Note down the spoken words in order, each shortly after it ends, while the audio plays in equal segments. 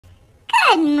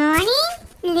Good morning,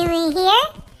 Louie here.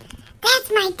 That's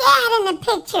my dad in the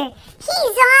picture.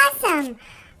 He's awesome.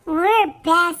 We're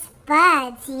best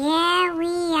buds. Yeah, we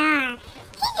are.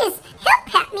 He'll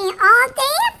pet me all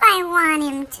day if I want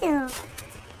him to.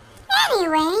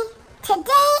 Anyway,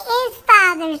 today is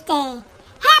Father's Day.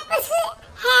 Have a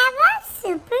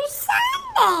super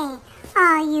Sunday,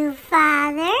 all you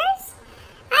fathers.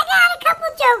 I got a couple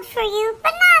jokes for you,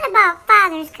 but not about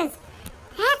fathers, because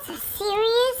that's a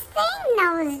serious thing,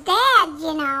 those dads,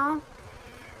 you know.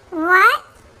 What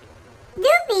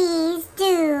do bees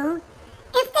do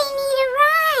if they need a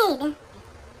ride?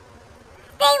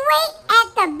 They wait at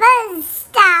the bus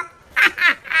stop.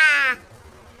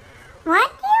 What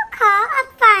do you call a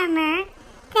farmer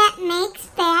that makes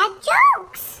bad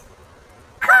jokes?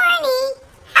 Corny.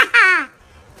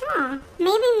 Oh,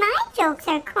 maybe my jokes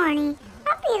are corny.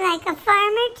 I'll be like a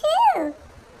farmer too.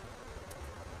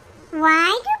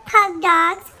 Why do pug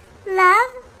dogs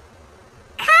love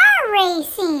car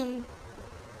racing?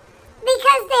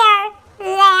 Because they are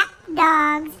lap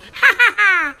dogs.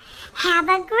 Have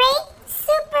a great,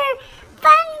 super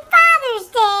fun Father's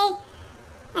Day.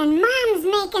 And Mom's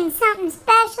making something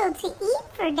special to eat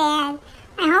for Dad.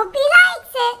 I hope he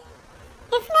likes it.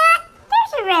 If not,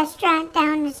 there's a restaurant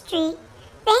down the street.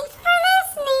 Thanks for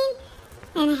listening.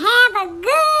 And have a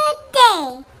good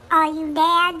day, all you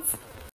dads.